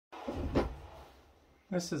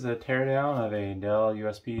This is a teardown of a Dell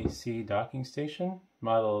USB-C docking station,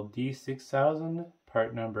 model D6000,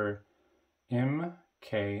 part number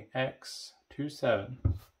MKX27.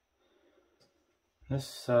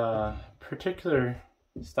 This particular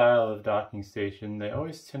style of docking station, they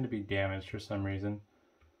always tend to be damaged for some reason.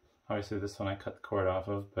 Obviously this one I cut the cord off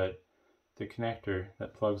of, but the connector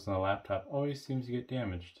that plugs in the laptop always seems to get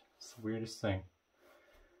damaged. It's the weirdest thing.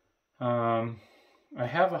 I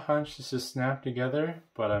have a hunch this is snapped together,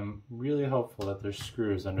 but I'm really hopeful that there's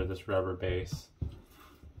screws under this rubber base.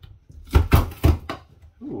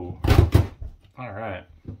 Ooh, alright,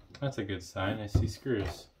 that's a good sign. I see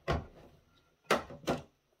screws. Let's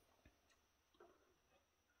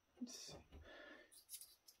see.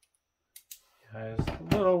 I was a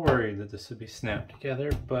little worried that this would be snapped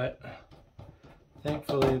together, but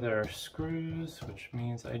thankfully there are screws, which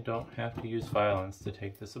means I don't have to use violence to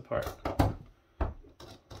take this apart.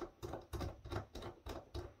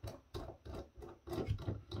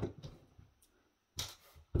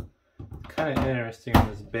 Kind of interesting on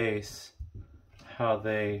this base how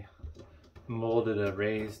they molded a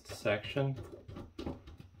raised section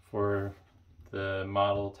for the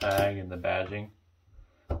model tag and the badging.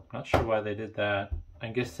 Not sure why they did that. I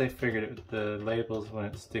guess they figured the labels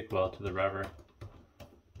wouldn't stick well to the rubber,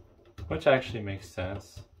 which actually makes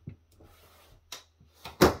sense.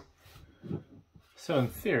 So in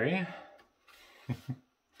theory,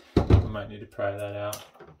 I might need to pry that out.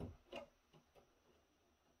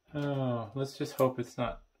 Oh, let's just hope it's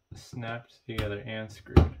not snapped together and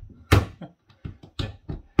screwed. Yeah,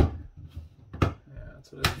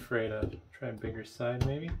 that's what I was afraid of. Try a bigger side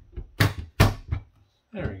maybe.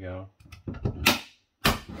 There we go.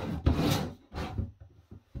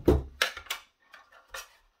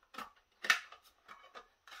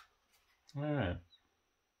 Alright.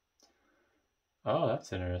 Oh,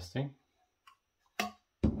 that's interesting. I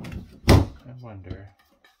wonder.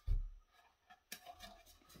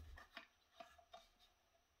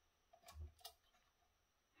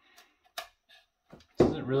 This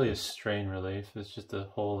isn't really a strain relief, it's just a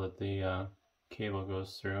hole that the cable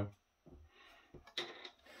goes through.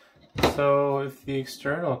 So if the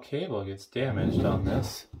external cable gets damaged on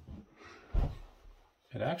this,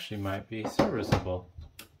 it actually might be serviceable.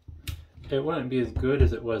 It wouldn't be as good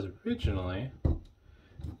as it was originally,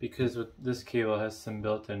 because this cable has some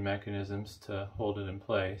built-in mechanisms to hold it in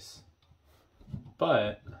place.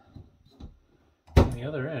 But on the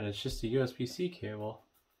other end, it's just a USB-C cable.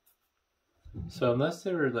 So unless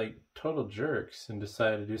they were like total jerks and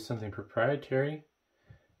decided to do something proprietary,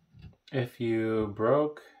 if you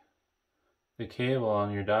broke the cable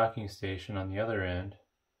on your docking station on the other end,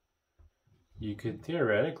 you could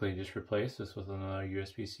theoretically just replace this with another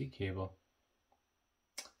USB-C cable,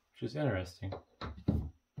 which is interesting.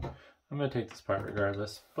 I'm going to take this apart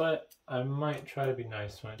regardless, but I might try to be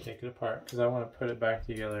nice when I take it apart because I want to put it back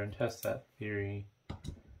together and test that theory.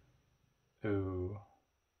 Ooh.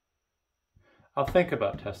 I'll think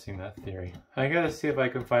about testing that theory. I gotta see if I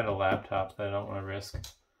can find a laptop that I don't want to risk,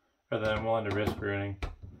 or that I'm willing to risk ruining.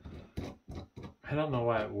 I don't know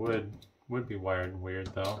why it would be wired weird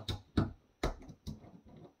though. So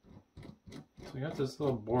we got this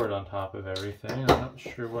little board on top of everything. I'm not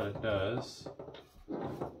sure what it does.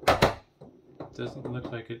 It doesn't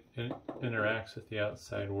look like it interacts with the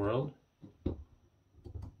outside world.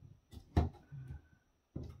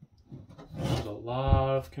 There's a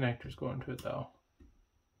lot of connectors going to it though.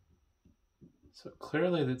 So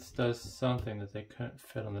clearly this does something that they couldn't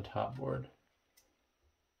fit on the top board.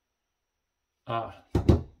 Ah,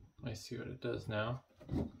 I see what it does now.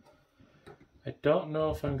 I don't know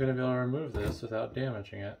if I'm going to be able to remove this without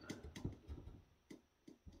damaging it.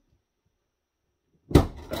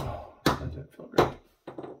 Oh, that didn't feel great.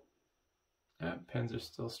 Ah, pins are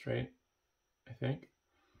still straight, I think.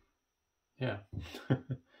 Yeah.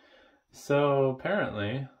 So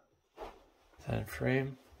apparently, is that in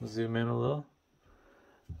frame? We'll zoom in a little.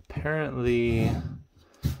 Apparently,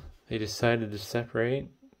 they decided to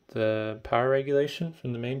separate the power regulation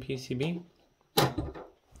from the main PCB.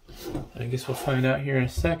 I guess we'll find out here in a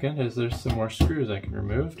second, as there's some more screws I can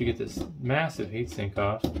remove to get this massive heatsink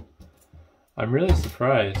off. I'm really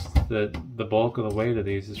surprised that the bulk of the weight of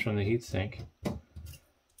these is from the heatsink.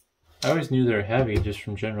 I always knew they were heavy just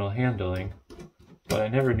from general handling, but I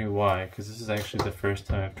never knew why, because this is actually the first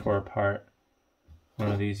time I've tore apart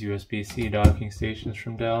one of these USB-C docking stations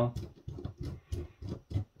from Dell.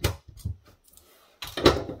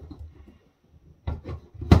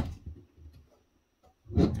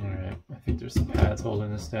 Alright, I think there's some pads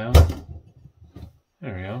holding this down.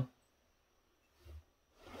 There we go.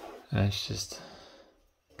 That's just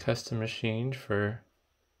custom machined for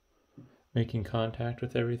making contact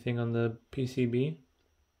with everything on the PCB.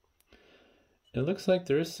 It looks like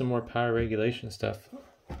there is some more power regulation stuff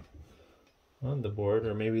on the board,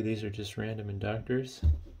 or maybe these are just random inductors.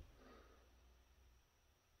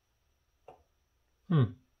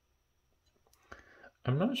 I'm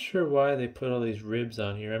not sure why they put all these ribs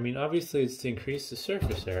on here. I mean, obviously it's to increase the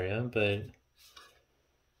surface area, but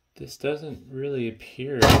this doesn't really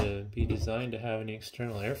appear to be designed to have any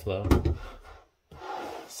external airflow.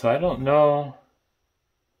 So I don't know,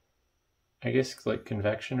 I guess like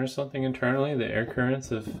convection or something internally, the air currents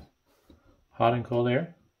of hot and cold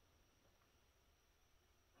air.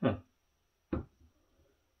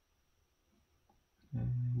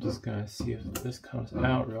 I'm just gonna see if this comes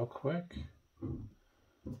out real quick.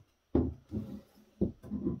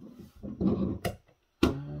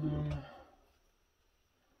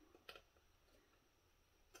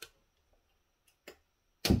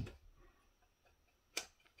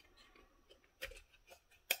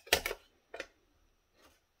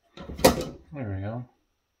 There we go.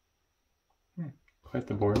 Quite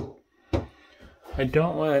the board. I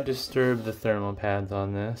don't want to disturb the thermal pads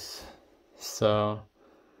on this, so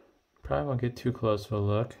probably won't get too close to a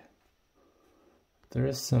look. There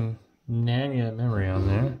is some Nanya memory on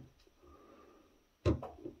there.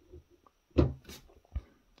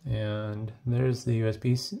 And there's the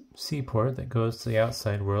USB-C port that goes to the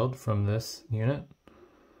outside world from this unit.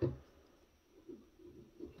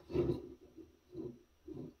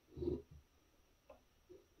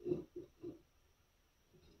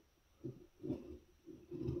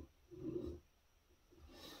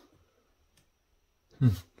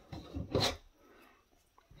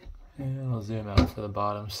 And I'll zoom out for the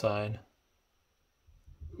bottom side.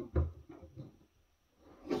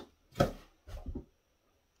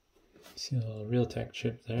 See a little Realtek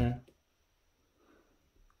chip there.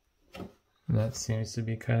 And that seems to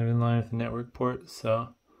be kind of in line with the network port, so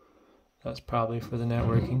that's probably for the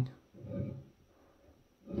networking.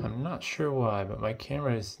 I'm not sure why, but my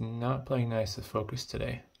camera is not playing nice with focus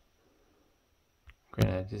today.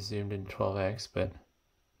 Granted, I just zoomed in 12x, but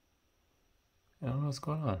I don't know what's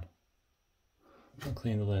going on. I'll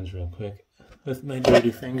clean the lens real quick with my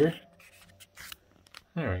dirty finger.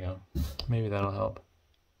 There we go. Maybe that'll help.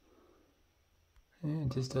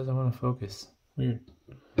 It just doesn't want to focus. Weird.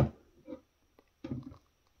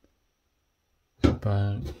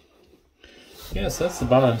 But yes, that's the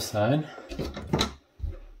bottom side.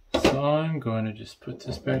 So I'm going to just put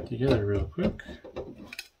this back together real quick.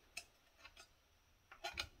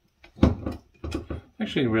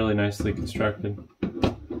 Actually really nicely constructed.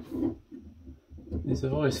 These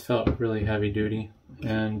have always felt really heavy duty,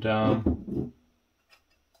 and the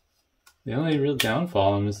only real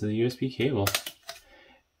downfall on them is the USB cable.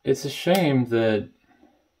 It's a shame that,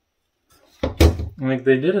 like,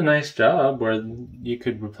 they did a nice job where you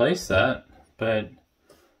could replace that, but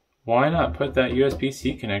why not put that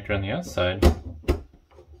USB-C connector on the outside?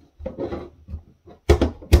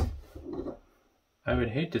 I would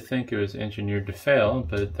hate to think it was engineered to fail,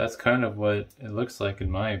 but that's kind of what it looks like in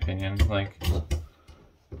my opinion. Like,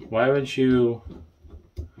 why would you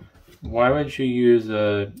use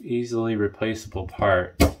a easily replaceable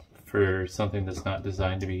part for something that's not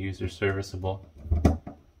designed to be user serviceable?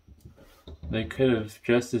 They could have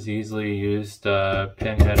just as easily used a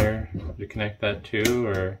pin header to connect that to,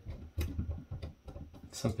 or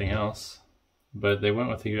something else, but they went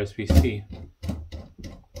with the USB-C.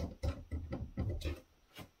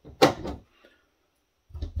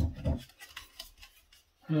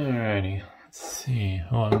 Alrighty, let's see.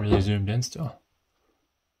 Oh, I'm really zoomed in still.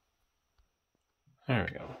 There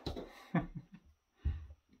we go.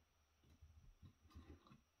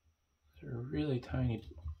 There are really tiny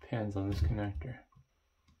pins on this connector.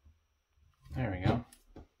 There we go.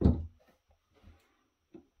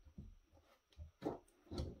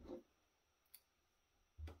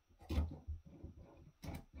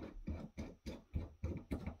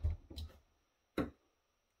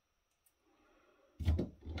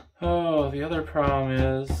 Oh, the other problem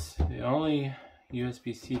is the only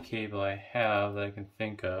USB-C cable I have that I can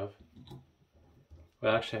think of.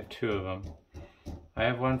 Well, actually I have two of them. I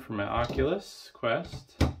have one for my Oculus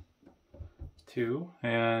Quest 2,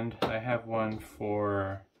 and I have one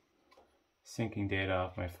for syncing data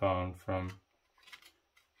off my phone from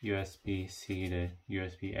USB-C to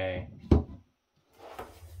USB-A.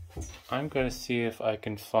 I'm going to see if I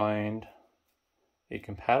can find a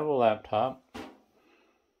compatible laptop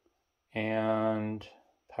and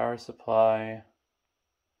power supply,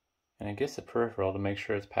 and I guess a peripheral to make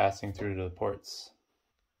sure it's passing through to the ports.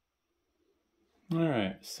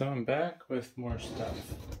 Alright, so I'm back with more stuff.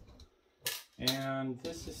 And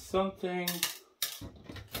this is something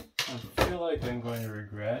I feel like I'm going to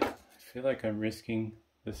regret. I feel like I'm risking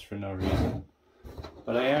this for no reason.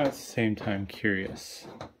 But I am at the same time curious.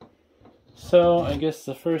 So I guess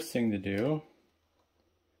the first thing to do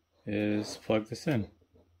is plug this in.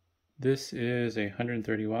 This is a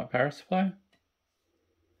 130 watt power supply.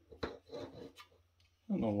 I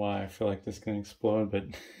don't know why I feel like this can explode, but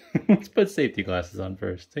let's put safety glasses on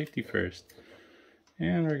first. Safety first.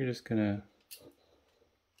 And we're just gonna,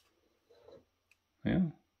 yeah,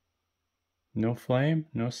 no flame,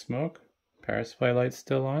 no smoke. Power supply light's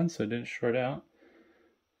still on, so it didn't short out.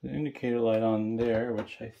 The indicator light on there,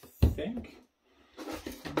 which I think, I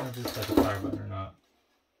don't know if this has a power button or not.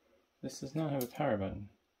 This does not have a power button.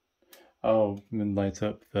 Oh, it lights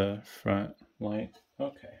up the front light.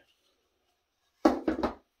 Okay.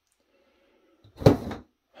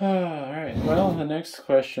 Alright, well, the next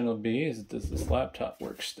question will be, is does this laptop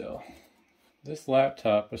work still? This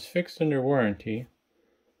laptop was fixed under warranty,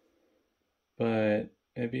 but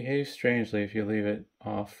it behaves strangely if you leave it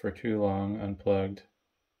off for too long, unplugged.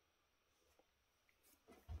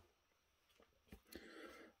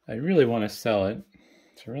 I really want to sell it.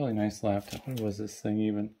 It's a really nice laptop. What was this thing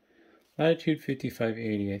even? Latitude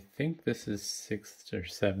 5580. I think this is 6th or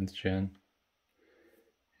 7th gen.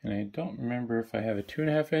 And I don't remember if I have a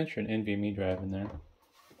 2.5 inch or an NVMe drive in there.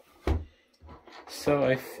 So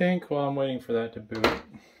I think while I'm waiting for that to boot,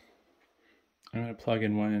 I'm going to plug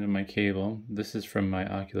in one end of my cable. This is from my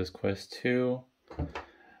Oculus Quest 2.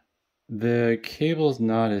 The cable's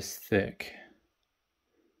not as thick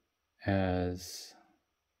as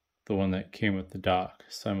the one that came with the dock,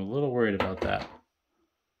 so I'm a little worried about that.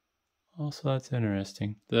 Also, that's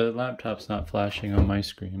interesting. The laptop's not flashing on my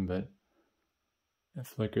screen, but it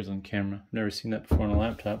flickers on camera. I've never seen that before on a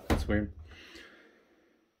laptop. That's weird.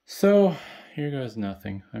 So, here goes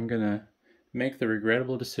nothing. I'm gonna make the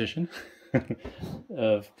regrettable decision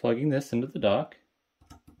of plugging this into the dock.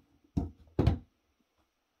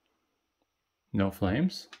 No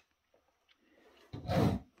flames.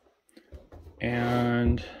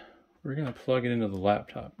 And we're gonna plug it into the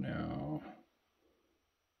laptop now.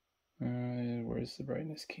 Where's the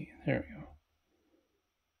brightness key? There we go.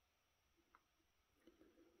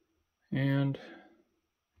 And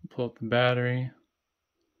pull up the battery.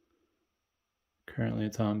 Currently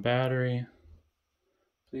it's on battery.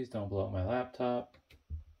 Please don't blow up my laptop.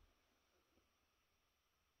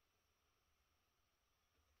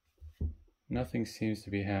 Nothing seems to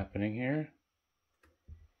be happening here.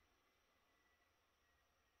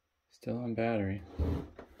 Still on battery.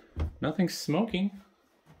 Nothing's smoking.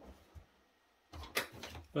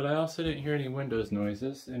 But I also didn't hear any Windows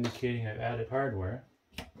noises indicating I've added hardware.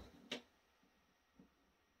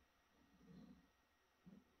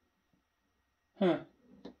 Huh.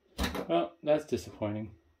 Well, that's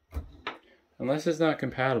disappointing. Unless it's not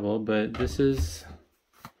compatible, but this has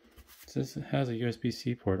a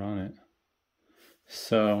USB-C port on it.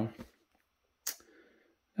 So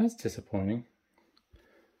that's disappointing.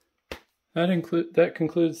 That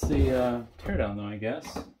concludes the teardown though, I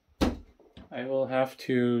guess. I will have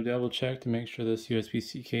to double check to make sure this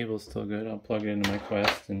USB-C cable is still good. I'll plug it into my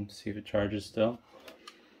Quest and see if it charges still.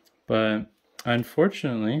 But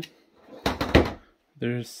unfortunately,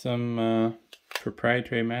 there's some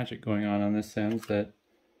proprietary magic going on this end that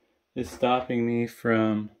is stopping me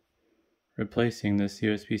from replacing this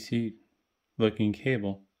USB-C looking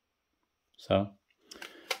cable. So,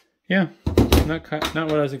 yeah, not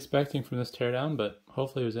what I was expecting from this teardown, but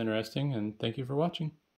hopefully it was interesting, and thank you for watching.